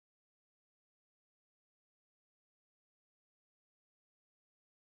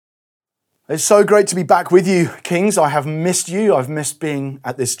It's so great to be back with you, Kings. I have missed you. I've missed being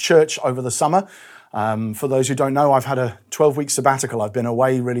at this church over the summer. For those who don't know, I've had a 12-week sabbatical. I've been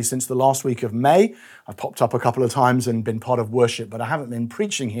away really since the last week of May. I've popped up a couple of times and been part of worship, but I haven't been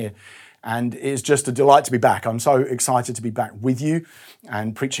preaching here. And it's just a delight to be back. I'm so excited to be back with you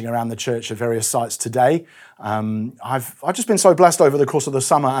and preaching around the church at various sites today. I've just been so blessed over the course of the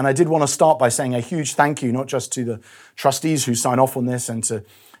summer, and I did want to start by saying a huge thank you, not just to the trustees who sign off on this and to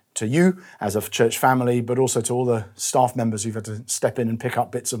you as a church family, but also to all the staff members who've had to step in and pick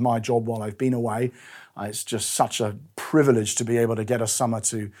up bits of my job while I've been away. It's just such a privilege to be able to get a summer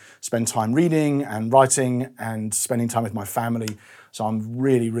to spend time reading and writing and spending time with my family. So I'm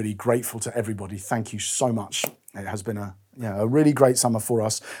really, really grateful to everybody. Thank you so much. It has been a really great summer for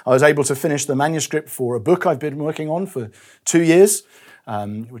us. I was able to finish the manuscript for a book I've been working on for 2 years,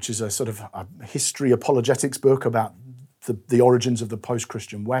 which is a sort of a history apologetics book about the origins of the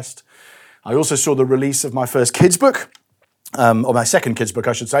post-Christian West. I also saw the release of my first kids book, or my second kids book,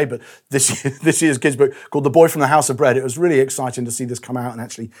 I should say, but this year's kids book called The Boy from the House of Bread. It was really exciting to see this come out and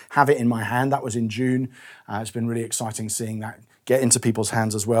actually have it in my hand. That was in June. It's been really exciting seeing that get into people's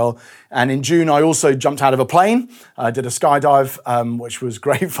hands as well. And in June, I also jumped out of a plane. I did a skydive, which was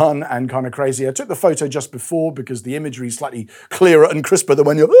great fun and kind of crazy. I took the photo just before because the imagery is slightly clearer and crisper than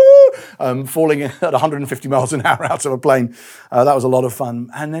when you're falling at 150 miles an hour out of a plane. That was a lot of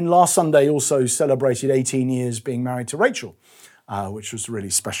fun. And then last Sunday also celebrated 18 years being married to Rachel, which was really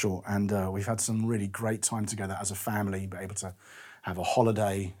special. And we've had some really great time together as a family, but able to have a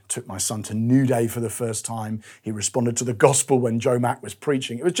holiday, took my son to New Day for the first time. He responded to the gospel when Joe Mack was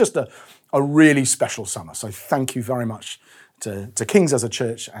preaching. It was just a really special summer. So thank you very much to Kings as a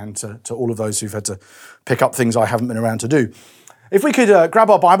church and to all of those who've had to pick up things I haven't been around to do. If we could grab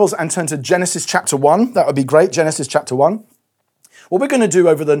our Bibles and turn to Genesis chapter 1, that would be great. Genesis chapter 1. What we're going to do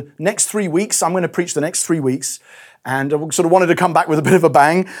over the next 3 weeks, I'm going to preach the next 3 weeks, and I sort of wanted to come back with a bit of a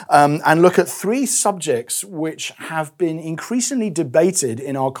bang and look at 3 subjects which have been increasingly debated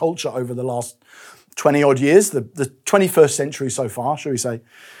in our culture over the last 20-odd years, the 21st century so far, shall we say,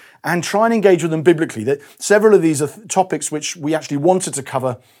 and try and engage with them biblically. That several of these are topics which we actually wanted to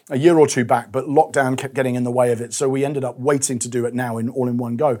cover a year or two back, but lockdown kept getting in the way of it, so we ended up waiting to do it now all in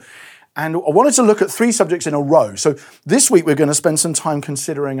one go. And I wanted to look at 3 subjects in a row. So this week we're going to spend some time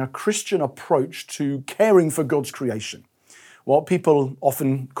considering a Christian approach to caring for God's creation. What people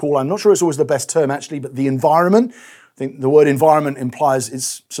often call, I'm not sure it's always the best term actually, but the environment. I think the word environment implies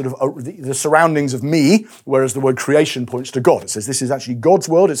it's sort of the surroundings of me, whereas the word creation points to God. It says this is actually God's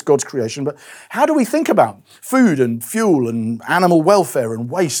world, it's God's creation. But how do we think about food and fuel and animal welfare and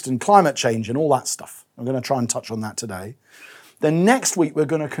waste and climate change and all that stuff? I'm going to try and touch on that today. Then next week, we're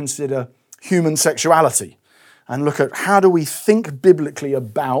going to consider human sexuality and look at how do we think biblically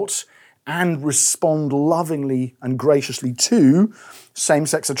about and respond lovingly and graciously to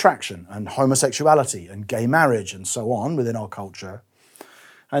same-sex attraction and homosexuality and gay marriage and so on within our culture.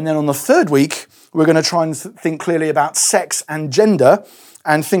 And then on the third week, we're going to try and think clearly about sex and gender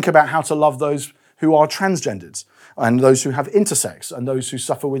and think about how to love those who are transgendered and those who have intersex and those who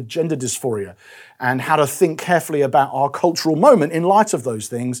suffer with gender dysphoria, and how to think carefully about our cultural moment in light of those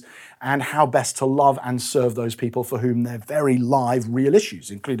things and how best to love and serve those people for whom they're very live, real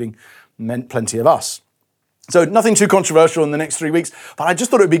issues, including plenty of us. So nothing too controversial in the next 3 weeks, but I just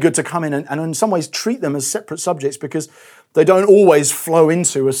thought it would be good to come in and in some ways treat them as separate subjects because they don't always flow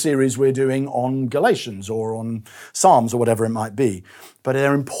into a series we're doing on Galatians or on Psalms or whatever it might be. But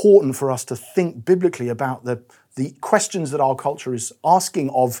they're important for us to think biblically about the questions that our culture is asking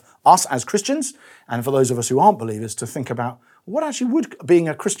of us as Christians, and for those of us who aren't believers, to think about what actually would being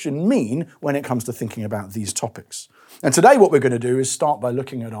a Christian mean when it comes to thinking about these topics. And today what we're going to do is start by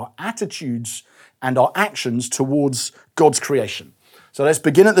looking at our attitudes and our actions towards God's creation. So let's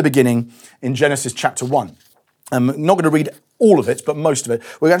begin at the beginning in Genesis chapter 1. I'm not going to read all of it, but most of it.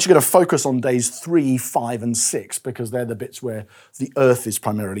 We're actually going to focus on days 3, 5, and 6 because they're the bits where the earth is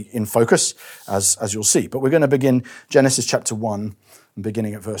primarily in focus, as you'll see. But we're going to begin Genesis chapter 1,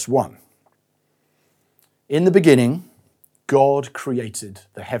 beginning at verse 1. In the beginning, God created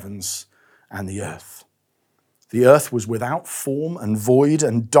the heavens and the earth. The earth was without form and void,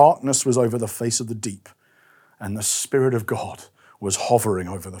 and darkness was over the face of the deep, and the Spirit of God was hovering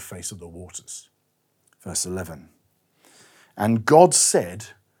over the face of the waters. Verse 11. And God said,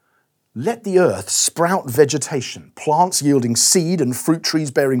 let the earth sprout vegetation, plants yielding seed and fruit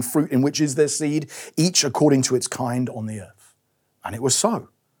trees bearing fruit in which is their seed, each according to its kind on the earth. And it was so.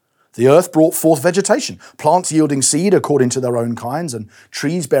 The earth brought forth vegetation, plants yielding seed according to their own kinds, and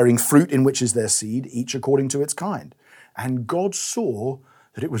trees bearing fruit in which is their seed, each according to its kind. And God saw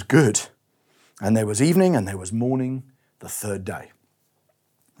that it was good. And there was evening and there was morning the third day.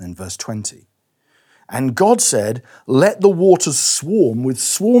 Then verse 20. And God said, let the waters swarm with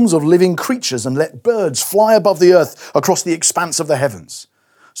swarms of living creatures and let birds fly above the earth across the expanse of the heavens.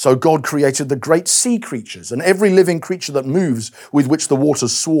 So God created the great sea creatures and every living creature that moves with which the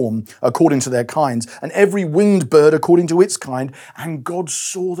waters swarm according to their kinds and every winged bird according to its kind. And God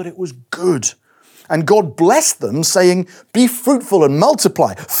saw that it was good. And God blessed them, saying, be fruitful and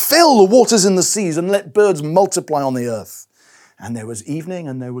multiply, fill the waters in the seas and let birds multiply on the earth. And there was evening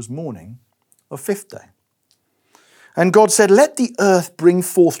and there was morning, the fifth day. And God said, let the earth bring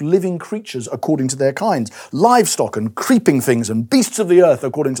forth living creatures according to their kinds, livestock and creeping things and beasts of the earth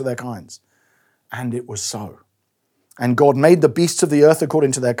according to their kinds. And it was so. And God made the beasts of the earth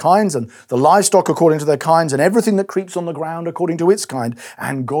according to their kinds, and the livestock according to their kinds, and everything that creeps on the ground according to its kind.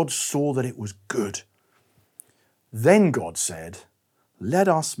 And God saw that it was good. Then God said, let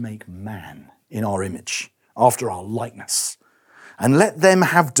us make man in our image, after our likeness. And let them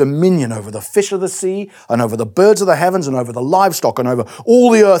have dominion over the fish of the sea, and over the birds of the heavens, and over the livestock, and over all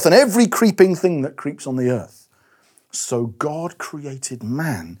the earth, and every creeping thing that creeps on the earth. So God created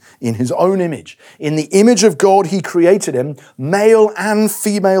man in his own image. In the image of God he created him, male and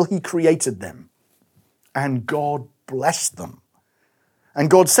female he created them. And God blessed them. And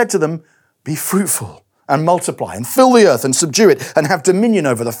God said to them, be fruitful and multiply, and fill the earth, and subdue it, and have dominion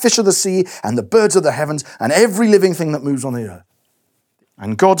over the fish of the sea, and the birds of the heavens, and every living thing that moves on the earth.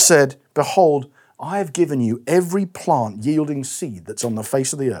 And God said, behold, I have given you every plant yielding seed that's on the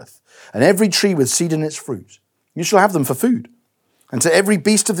face of the earth, and every tree with seed in its fruit. You shall have them for food. And to every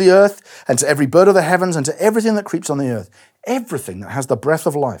beast of the earth, and to every bird of the heavens, and to everything that creeps on the earth, everything that has the breath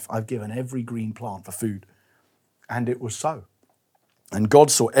of life, I've given every green plant for food. And it was so. And God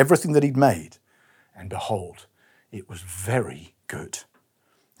saw everything that he'd made, and behold, it was very good.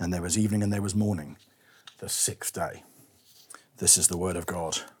 And there was evening and there was morning, the sixth day. This is the word of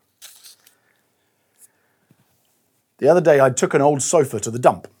God. The other day, I took an old sofa to the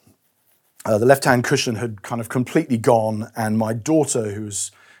dump. The left-hand cushion had kind of completely gone, and my daughter,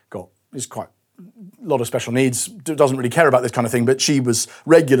 is quite a lot of special needs, doesn't really care about this kind of thing, but she was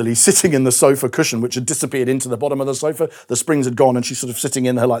regularly sitting in the sofa cushion, which had disappeared into the bottom of the sofa. The springs had gone, and she's sort of sitting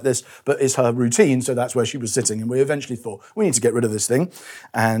in there like this, but it's her routine, so that's where she was sitting. And we eventually thought, we need to get rid of this thing.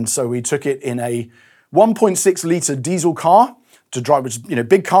 And so we took it in a 1.6-litre diesel car, to drive, which is,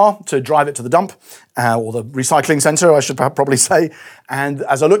 big car, to drive it to the dump, or the recycling centre, I should probably say. And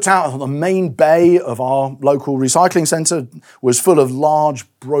as I looked out, the main bay of our local recycling centre was full of large,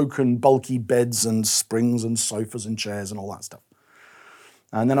 broken, bulky beds and springs and sofas and chairs and all that stuff.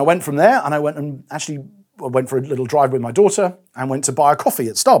 And then I went from there, and I went for a little drive with my daughter and went to buy a coffee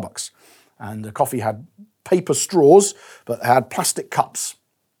at Starbucks. And the coffee had paper straws, but it had plastic cups.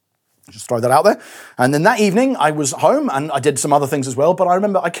 Just throw that out there. And then that evening I was home and I did some other things as well, but I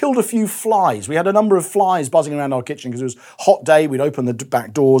remember I killed a few flies. We had a number of flies buzzing around our kitchen because it was a hot day. We'd opened the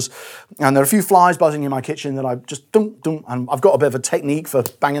back doors and there were a few flies buzzing in my kitchen that I just and I've got a bit of a technique for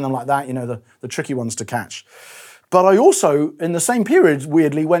banging them like that, the tricky ones to catch. But I also, in the same period,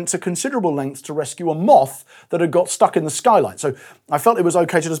 weirdly, went to considerable lengths to rescue a moth that had got stuck in the skylight. So I felt it was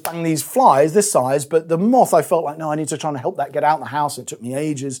okay to just bang these flies this size, but the moth, I felt like, no, I need to try and help that get out of the house. It took me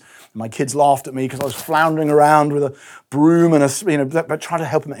ages. My kids laughed at me because I was floundering around with a broom and but trying to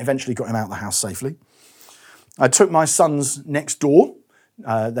help him. Eventually got him out of the house safely. I took my sons next door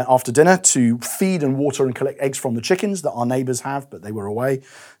after dinner to feed and water and collect eggs from the chickens that our neighbours have, but they were away.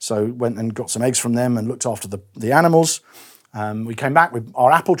 So went and got some eggs from them and looked after the animals. We came back with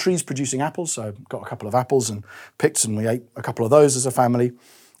our apple trees producing apples, so got a couple of apples and picked, and we ate a couple of those as a family.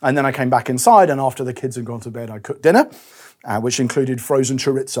 And then I came back inside, and after the kids had gone to bed, I cooked dinner, which included frozen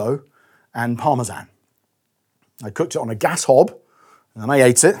chorizo and parmesan. I cooked it on a gas hob, and then I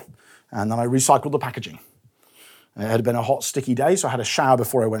ate it, and then I recycled the packaging. It had been a hot, sticky day, so I had a shower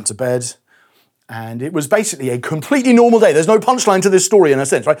before I went to bed. And it was basically a completely normal day. There's no punchline to this story in a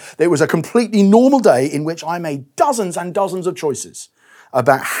sense, right? It was a completely normal day in which I made dozens and dozens of choices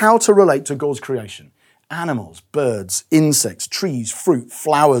about how to relate to God's creation. Animals, birds, insects, trees, fruit,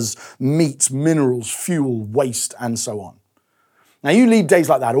 flowers, meat, minerals, fuel, waste, and so on. Now, you lead days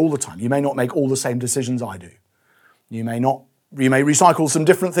like that all the time. You may not make all the same decisions I do. You may recycle some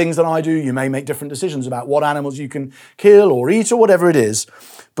different things than I do. You may make different decisions about what animals you can kill or eat or whatever it is.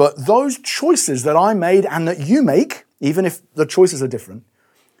 But those choices that I made and that you make, even if the choices are different,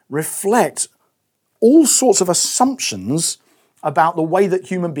 reflect all sorts of assumptions about the way that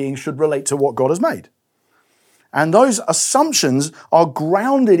human beings should relate to what God has made. And those assumptions are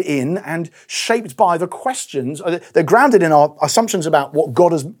grounded in and shaped by the questions. They're grounded in our assumptions about what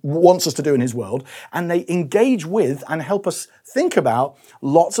God wants us to do in his world, and they engage with and help us think about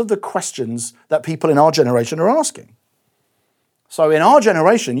lots of the questions that people in our generation are asking. So in our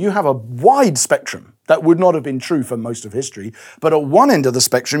generation, you have a wide spectrum that would not have been true for most of history. But at one end of the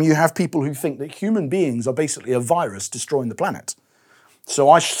spectrum, you have people who think that human beings are basically a virus destroying the planet. So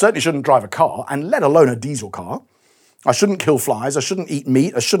I certainly shouldn't drive a car, and let alone a diesel car. I shouldn't kill flies. I shouldn't eat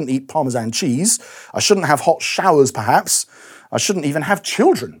meat. I shouldn't eat Parmesan cheese. I shouldn't have hot showers, perhaps. I shouldn't even have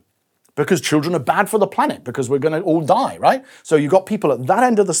children, because children are bad for the planet, because we're going to all die, right? So you've got people at that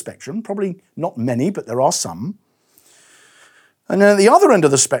end of the spectrum, probably not many, but there are some. And then at the other end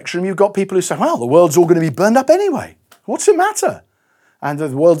of the spectrum, you've got people who say, well, the world's all going to be burned up anyway. What's the matter? And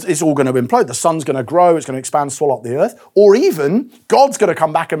the world is all going to implode. The sun's going to grow, it's going to expand, swallow up the earth. Or even, God's going to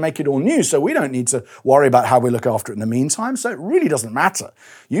come back and make it all new, so we don't need to worry about how we look after it in the meantime. So it really doesn't matter.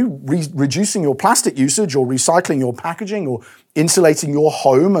 You reducing your plastic usage, or recycling your packaging, or insulating your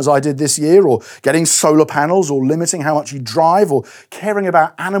home, as I did this year, or getting solar panels, or limiting how much you drive, or caring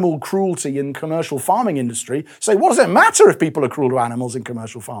about animal cruelty in commercial farming industry. Say, what does it matter if people are cruel to animals in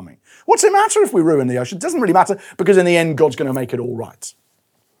commercial farming? What's it matter if we ruin the ocean? It doesn't really matter, because in the end, God's going to make it all right.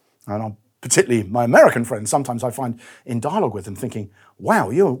 And particularly my American friends, sometimes I find in dialogue with them thinking, wow,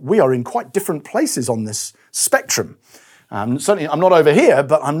 we are in quite different places on this spectrum. Certainly, I'm not over here,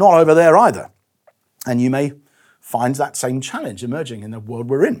 but I'm not over there either. And you may find that same challenge emerging in the world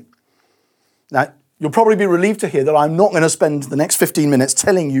we're in. Now, you'll probably be relieved to hear that I'm not going to spend the next 15 minutes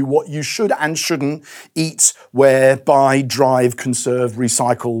telling you what you should and shouldn't eat, wear, buy, drive, conserve,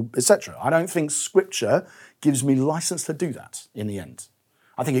 recycle, etc. I don't think Scripture gives me license to do that in the end.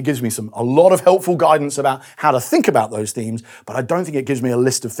 I think it gives me a lot of helpful guidance about how to think about those themes, but I don't think it gives me a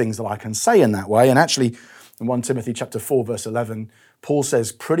list of things that I can say in that way. And actually, in 1 Timothy chapter 4, verse 11, Paul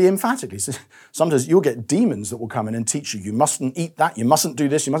says pretty emphatically, sometimes you'll get demons that will come in and teach you mustn't eat that, you mustn't do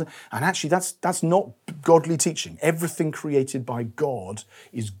this, you mustn't. And actually, that's not godly teaching. Everything created by God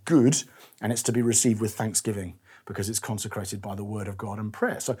is good, and it's to be received with thanksgiving, because it's consecrated by the word of God and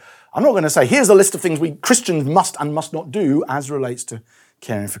prayer. So I'm not going to say, here's a list of things we Christians must and must not do as relates to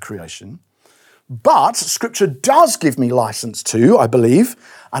caring for creation. But Scripture does give me license to, I believe,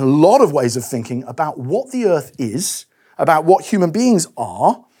 a lot of ways of thinking about what the earth is, about what human beings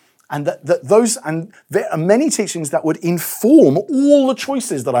are, and and there are many teachings that would inform all the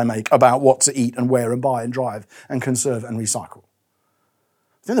choices that I make about what to eat and wear and buy and drive and conserve and recycle.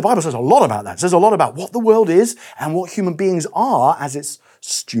 Then the Bible says a lot about that. It says a lot about what the world is and what human beings are as its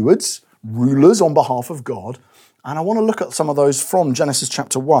stewards, rulers on behalf of God. And I want to look at some of those from Genesis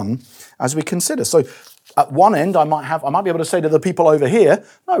chapter 1 as we consider. So at one end, I might be able to say to the people over here,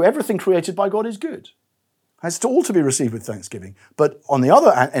 no, everything created by God is good. It's all to be received with thanksgiving. But on the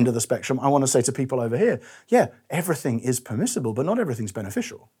other end of the spectrum, I want to say to people over here, yeah, everything is permissible, but not everything's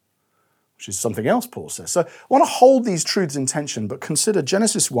beneficial, which is something else Paul says. So I want to hold these truths in tension, but consider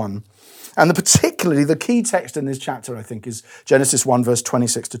Genesis 1. And particularly the key text in this chapter, I think, is Genesis 1, verse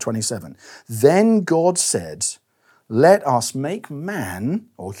 26 to 27. Then God said, let us make man,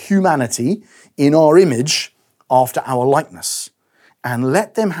 or humanity, in our image after our likeness, and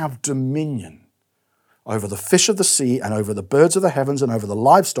let them have dominion over the fish of the sea and over the birds of the heavens and over the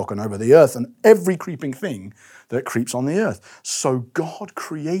livestock and over the earth and every creeping thing that creeps on the earth. So God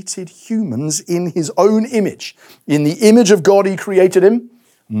created humans in his own image. In the image of God he created him,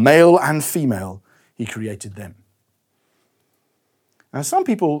 male and female he created them. Now some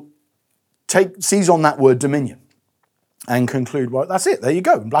people seize on that word dominion and conclude, well, that's it, there you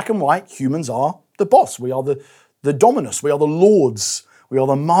go. In black and white, humans are the boss. We are the dominus. We are the lords. We are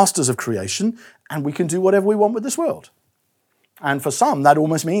the masters of creation, and we can do whatever we want with this world. And for some, that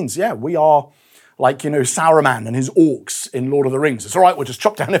almost means, yeah, we are like, Saruman and his orcs in Lord of the Rings. It's all right, we'll just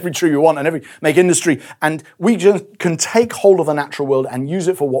chop down every tree we want and make industry, and we just can take hold of the natural world and use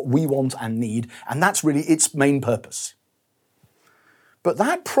it for what we want and need, and that's really its main purpose. But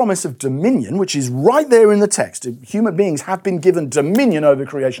that promise of dominion, which is right there in the text, human beings have been given dominion over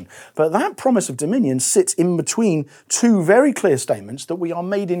creation. But that promise of dominion sits in between two very clear statements that we are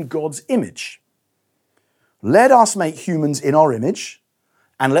made in God's image. Let us make humans in our image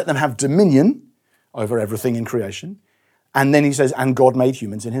and let them have dominion over everything in creation. And then he says, and God made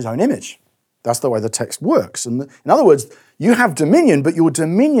humans in his own image. That's the way the text works. And in other words, you have dominion, but your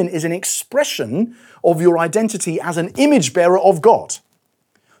dominion is an expression of your identity as an image bearer of God.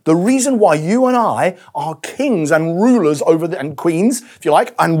 The reason why you and I are kings and rulers and queens, if you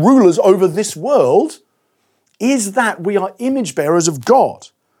like, and rulers over this world is that we are image bearers of God.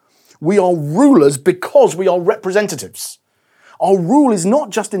 We are rulers because we are representatives. Our rule is not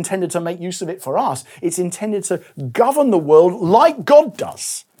just intended to make use of it for us, it's intended to govern the world like God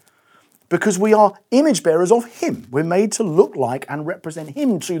does. Because we are image bearers of Him. We're made to look like and represent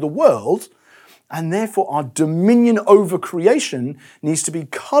Him to the world, and therefore our dominion over creation needs to be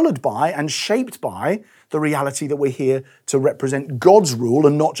coloured by and shaped by the reality that we're here to represent God's rule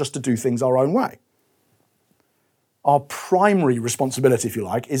and not just to do things our own way. Our primary responsibility, if you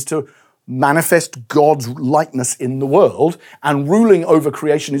like, is to manifest God's likeness in the world, and ruling over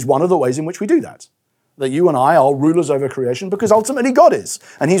creation is one of the ways in which we do that. That you and I are rulers over creation because ultimately God is,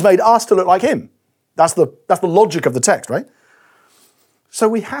 and He's made us to look like Him. That's the logic of the text, right? So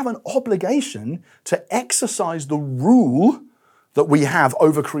we have an obligation to exercise the rule that we have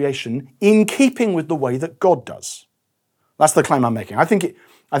over creation in keeping with the way that God does. That's the claim I'm making. I think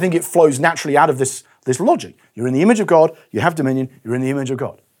it flows naturally out of this logic. You're in the image of God, you have dominion, you're in the image of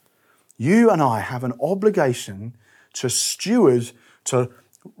God. You and I have an obligation to steward, to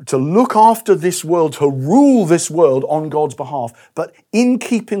look after this world, to rule this world on God's behalf, but in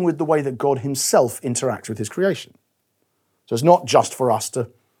keeping with the way that God Himself interacts with His creation. So it's not just for us to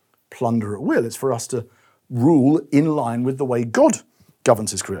plunder at will, it's for us to rule in line with the way God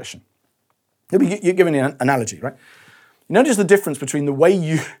governs His creation. You're giving an analogy, right? You notice the difference between the way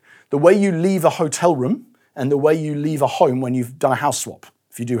you leave a hotel room and the way you leave a home when you've done a house swap,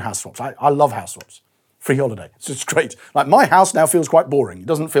 if you do house swaps. I love house swaps. Free holiday. It's just great. Like, my house now feels quite boring. It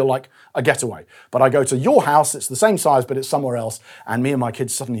doesn't feel like a getaway. But I go to your house, it's the same size, but it's somewhere else, and me and my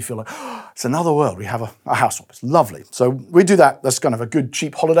kids suddenly feel like, oh, it's another world. We have a house swap. It's lovely. So we do that. That's kind of a good,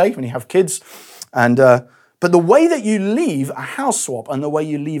 cheap holiday when you have kids. And but the way that you leave a house swap and the way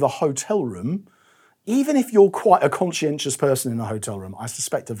you leave a hotel room, even if you're quite a conscientious person in a hotel room, I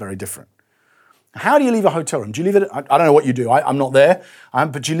suspect are very different. How do you leave a hotel room? Do you leave it? I don't know what you do. I'm not there.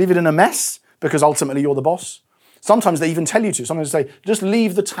 But do you leave it in a mess? Because ultimately you're the boss. Sometimes they even tell you to. Sometimes they say, just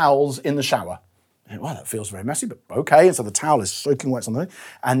leave the towels in the shower. Well, that feels very messy, but okay. And so the towel is soaking wet something.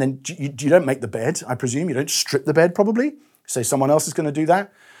 And then you don't make the bed, I presume. You don't strip the bed, probably. Say someone else is going to do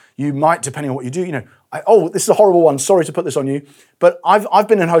that. You might, depending on what you do, this is a horrible one. Sorry to put this on you. But I've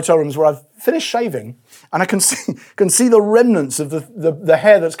been in hotel rooms where I've finished shaving and I can see the remnants of the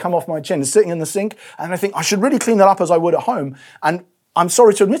hair that's come off my chin sitting in the sink. And I think I should really clean that up as I would at home. And I'm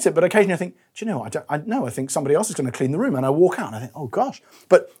sorry to admit it, but occasionally I think, do you know what? I think somebody else is going to clean the room, and I walk out and I think, oh gosh.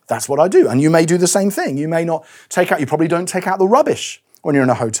 But that's what I do. And you may do the same thing. You may not you probably don't take out the rubbish when you're in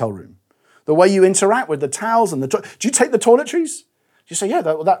a hotel room. The way you interact with the towels and do you take the toiletries? You say, yeah,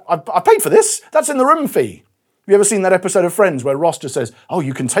 I paid for this. That's in the room fee. Have you ever seen that episode of Friends where Ross just says, oh,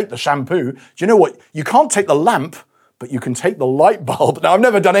 you can take the shampoo. Do you know what? You can't take the lamp, but you can take the light bulb. Now, I've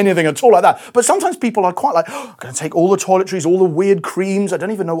never done anything at all like that. But sometimes people are quite like, oh, I'm going to take all the toiletries, all the weird creams. I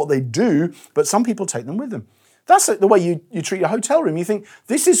don't even know what they do. But some people take them with them. That's the way you treat a hotel room. You think,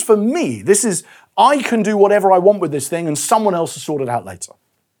 this is for me. I can do whatever I want with this thing and someone else will sort it out later.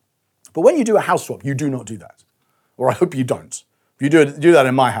 But when you do a house swap, you do not do that. Or I hope you don't. If you do that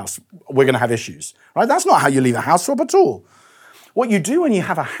in my house, we're going to have issues. Right? That's not how you leave a house swap at all. What you do when you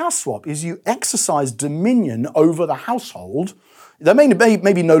have a house swap is you exercise dominion over the household. There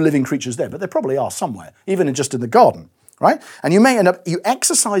may be no living creatures there, but there probably are somewhere, even just in the garden, right? And you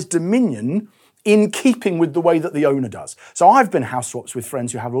exercise dominion in keeping with the way that the owner does. So I've been house swaps with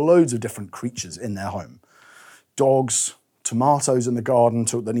friends who have loads of different creatures in their home. Dogs, tomatoes in the garden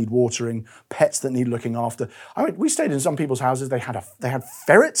that need watering, pets that need looking after. We stayed in some people's houses. They had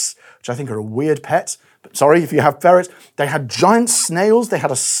ferrets, which I think are a weird pet. But sorry if you have ferrets. They had giant snails. They had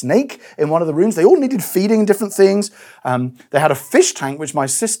a snake in one of the rooms. They all needed feeding different things. They had a fish tank, which my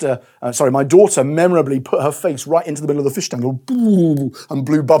daughter memorably put her face right into the middle of the fish tank and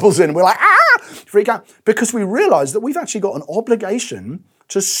blew bubbles in. And we're like, freak out. Because we realized that we've actually got an obligation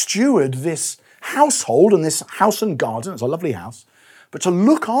to steward this household and this house and garden. It's a lovely house. But to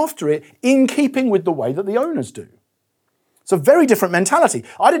look after it in keeping with the way that the owners do. It's a very different mentality.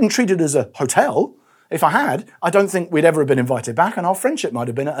 I didn't treat it as a hotel. If I had, I don't think we'd ever have been invited back and our friendship might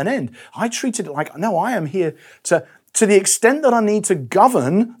have been at an end. I treated it like, no, I am here to the extent that I need to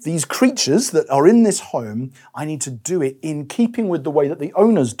govern these creatures that are in this home, I need to do it in keeping with the way that the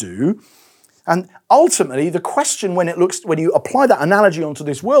owners do. And ultimately, the question when you apply that analogy onto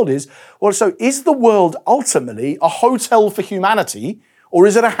this world is, well, so is the world ultimately a hotel for humanity or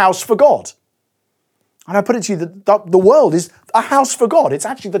is it a house for God? And I put it to you that the world is a house for God. It's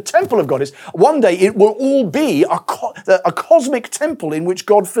actually the temple of God. One day it will all be a cosmic temple in which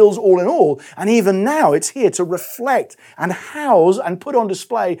God fills all in all. And even now it's here to reflect and house and put on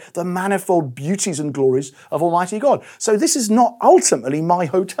display the manifold beauties and glories of Almighty God. So this is not ultimately my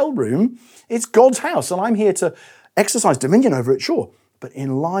hotel room. It's God's house. And I'm here to exercise dominion over it, sure, but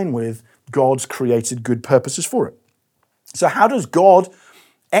in line with God's created good purposes for it. So how does God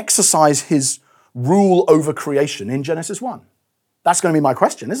exercise his rule over creation in Genesis 1? That's going to be my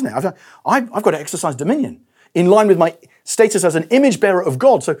question, isn't it? I've got to exercise dominion in line with my status as an image bearer of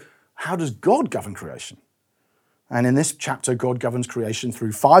God. So how does God govern creation? And in this chapter, God governs creation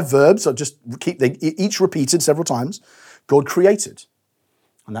through 5 verbs. So just keep each repeated several times. God created.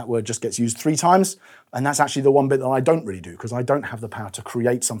 And that word just gets used 3 times. And that's actually the one bit that I don't really do, because I don't have the power to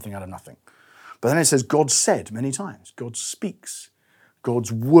create something out of nothing. But then it says God said many times. God speaks.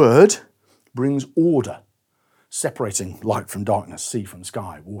 God's word brings order, separating light from darkness, sea from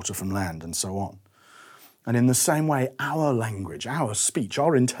sky, water from land, and so on. And in the same way, our language, our speech,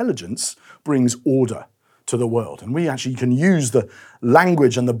 our intelligence brings order to the world. And we actually can use the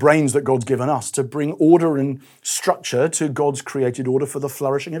language and the brains that God's given us to bring order and structure to God's created order for the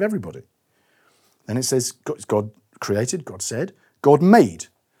flourishing of everybody. And it says God created, God said, God made.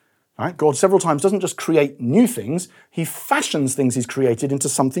 Right? God several times doesn't just create new things, he fashions things he's created into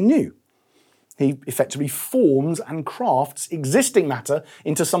something new. He effectively forms and crafts existing matter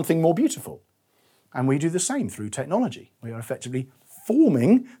into something more beautiful. And we do the same through technology. We are effectively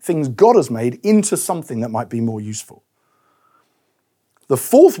forming things God has made into something that might be more useful. The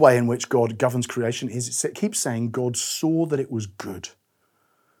 4th way in which God governs creation is it keeps saying God saw that it was good.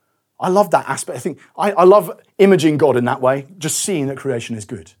 I love that aspect. I think I love imaging God in that way, just seeing that creation is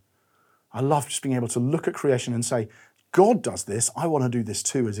good. I love just being able to look at creation and say, God does this, I want to do this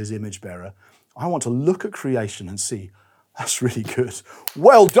too as his image bearer. I want to look at creation and see, that's really good.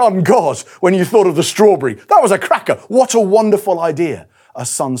 Well done, God, when you thought of the strawberry. That was a cracker. What a wonderful idea a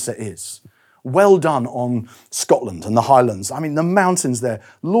sunset is. Well done on Scotland and the Highlands. I mean, the mountains there.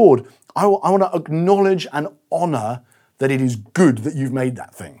 Lord, I want to acknowledge and honour that it is good that you've made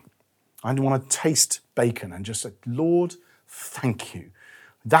that thing. I want to taste bacon and just say, Lord, thank you.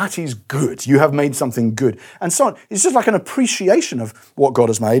 That is good. You have made something good. And so on. It's just like an appreciation of what God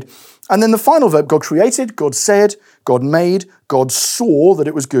has made. And then the final verb, God created, God said, God made, God saw that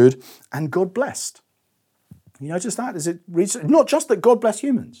it was good, and God blessed. You notice that? Is it not just that God blessed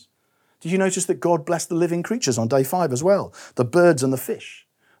humans? Did you notice that God blessed the living creatures on day 5 as well? The birds and the fish,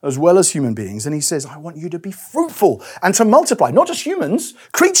 as well as human beings. And he says, I want you to be fruitful and to multiply. Not just humans,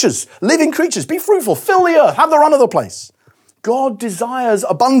 creatures, living creatures. Be fruitful, fill the earth, have the run of the place. God desires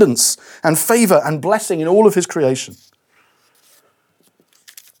abundance and favor and blessing in all of his creation.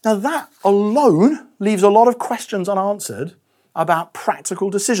 Now that alone leaves a lot of questions unanswered about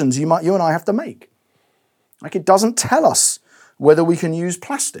practical decisions you and I have to make. Like, it doesn't tell us whether we can use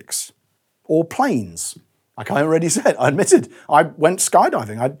plastics or planes. Like I already said, I admitted, I went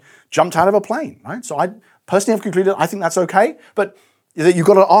skydiving. I jumped out of a plane, right? So I personally have concluded I think that's okay, but you've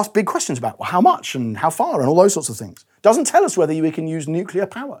got to ask big questions about how much and how far and all those sorts of things. Doesn't tell us whether we can use nuclear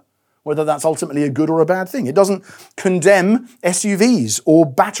power, whether that's ultimately a good or a bad thing. It doesn't condemn SUVs or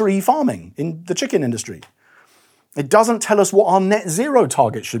battery farming in the chicken industry. It doesn't tell us what our net zero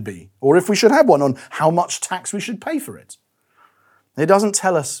target should be, or if we should have one, on how much tax we should pay for it. It doesn't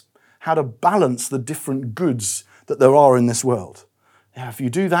tell us how to balance the different goods that there are in this world. Now, if you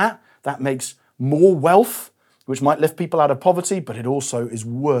do that, that makes more wealth, which might lift people out of poverty, but it also is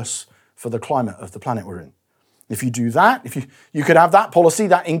worse for the climate of the planet we're in. If you do that, if you could have that policy,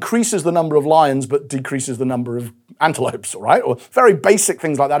 that increases the number of lions but decreases the number of antelopes, all right? Or very basic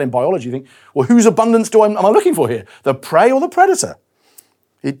things like that in biology. You think, well, whose abundance am I looking for here? The prey or the predator?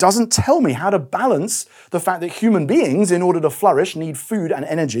 It doesn't tell me how to balance the fact that human beings, in order to flourish, need food and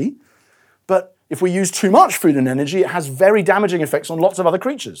energy. But if we use too much food and energy, it has very damaging effects on lots of other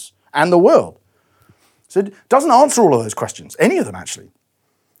creatures and the world. So it doesn't answer all of those questions, any of them actually.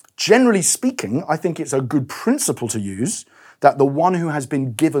 Generally speaking, I think it's a good principle to use that the one who has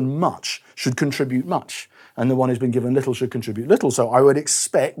been given much should contribute much, and the one who's been given little should contribute little. So I would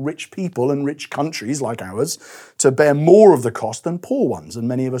expect rich people and rich countries like ours to bear more of the cost than poor ones, and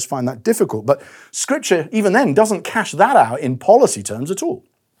many of us find that difficult. But Scripture, even then, doesn't cash that out in policy terms at all.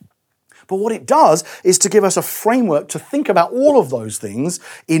 But what it does is to give us a framework to think about all of those things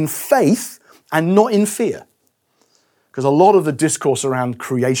in faith and not in fear. Because a lot of the discourse around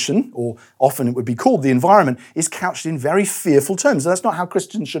creation, or often it would be called the environment, is couched in very fearful terms. That's not how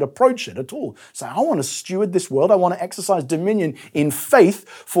Christians should approach it at all. So I want to steward this world. I want to exercise dominion in faith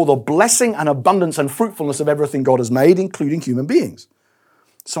for the blessing and abundance and fruitfulness of everything God has made, including human beings.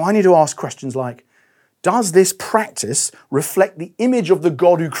 So I need to ask questions like, does this practice reflect the image of the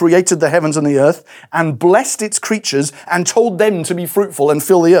God who created the heavens and the earth and blessed its creatures and told them to be fruitful and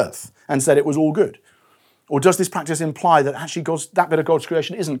fill the earth and said it was all good? Or does this practice imply that actually that bit of God's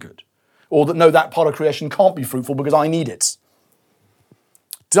creation isn't good? Or that no, that part of creation can't be fruitful because I need it?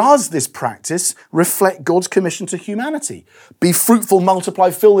 Does this practice reflect God's commission to humanity? Be fruitful,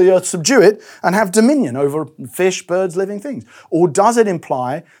 multiply, fill the earth, subdue it, and have dominion over fish, birds, living things? Or does it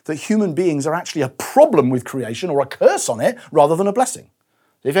imply that human beings are actually a problem with creation or a curse on it rather than a blessing?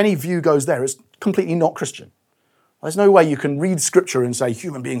 If any view goes there, it's completely not Christian. There's no way you can read Scripture and say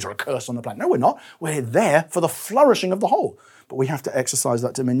human beings are a curse on the planet. No, we're not. We're there for the flourishing of the whole. But we have to exercise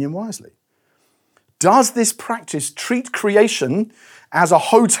that dominion wisely. Does this practice treat creation as a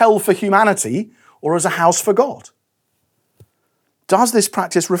hotel for humanity or as a house for God? Does this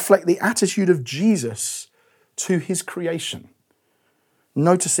practice reflect the attitude of Jesus to his creation?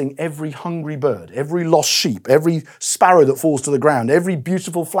 Noticing every hungry bird, every lost sheep, every sparrow that falls to the ground, every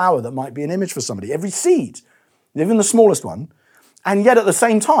beautiful flower that might be an image for somebody, every seed, even the smallest one, and yet at the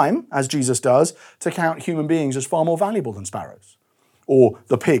same time, as Jesus does, to count human beings as far more valuable than sparrows, or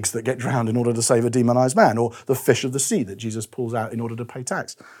the pigs that get drowned in order to save a demonized man, or the fish of the sea that Jesus pulls out in order to pay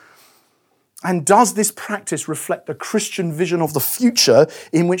tax. And does this practice reflect the Christian vision of the future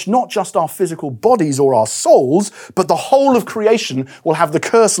in which not just our physical bodies or our souls, but the whole of creation will have the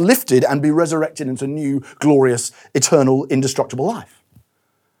curse lifted and be resurrected into new, glorious, eternal, indestructible life?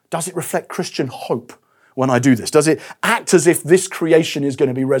 Does it reflect Christian hope when I do this? Does it act as if this creation is going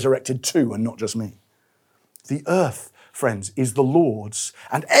to be resurrected too and not just me? The earth, friends, is the Lord's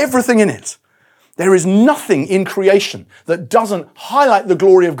and everything in it. There is nothing in creation that doesn't highlight the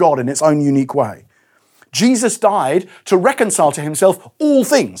glory of God in its own unique way. Jesus died to reconcile to himself all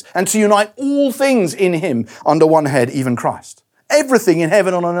things and to unite all things in him under one head, even Christ. Everything in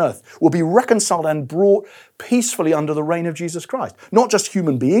heaven and on earth will be reconciled and brought peacefully under the reign of Jesus Christ. Not just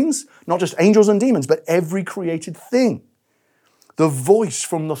human beings, not just angels and demons, but every created thing. The voice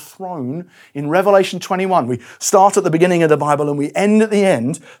from the throne in Revelation 21. We start at the beginning of the Bible and we end at the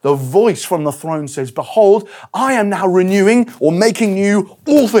end. The voice from the throne says, "Behold, I am now renewing or making new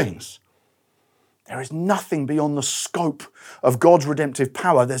all things." There is nothing beyond the scope of God's redemptive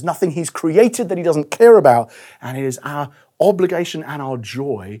power. There's nothing he's created that he doesn't care about. And it is our obligation and our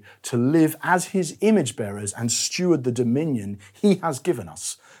joy to live as his image bearers and steward the dominion he has given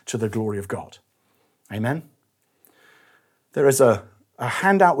us to the glory of God. Amen? There is a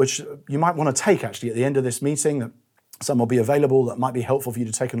handout which you might want to take actually at the end of this meeting that some will be available that might be helpful for you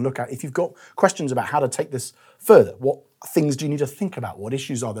to take and look at. If you've got questions about how to take this further, what things do you need to think about? What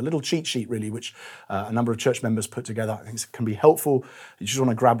issues are there? A little cheat sheet really, which a number of church members put together. I think it can be helpful. You just want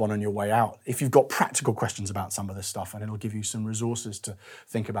to grab one on your way out. If you've got practical questions about some of this stuff, and it'll give you some resources to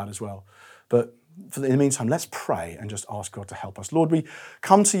think about as well. But in the meantime, let's pray and just ask God to help us. Lord, we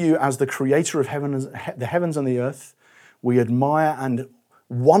come to you as the creator of the heavens and the earth. We admire and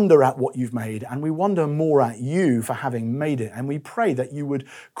wonder at what you've made, and we wonder more at you for having made it. And we pray that you would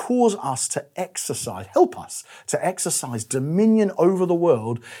cause us to help us to exercise dominion over the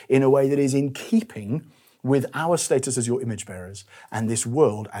world in a way that is in keeping with our status as your image bearers and this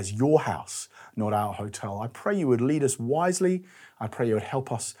world as your house, not our hotel. I pray you would lead us wisely. I pray you would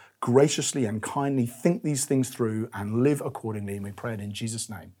help us graciously and kindly think these things through and live accordingly. And we pray it in Jesus'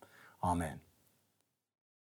 name. Amen.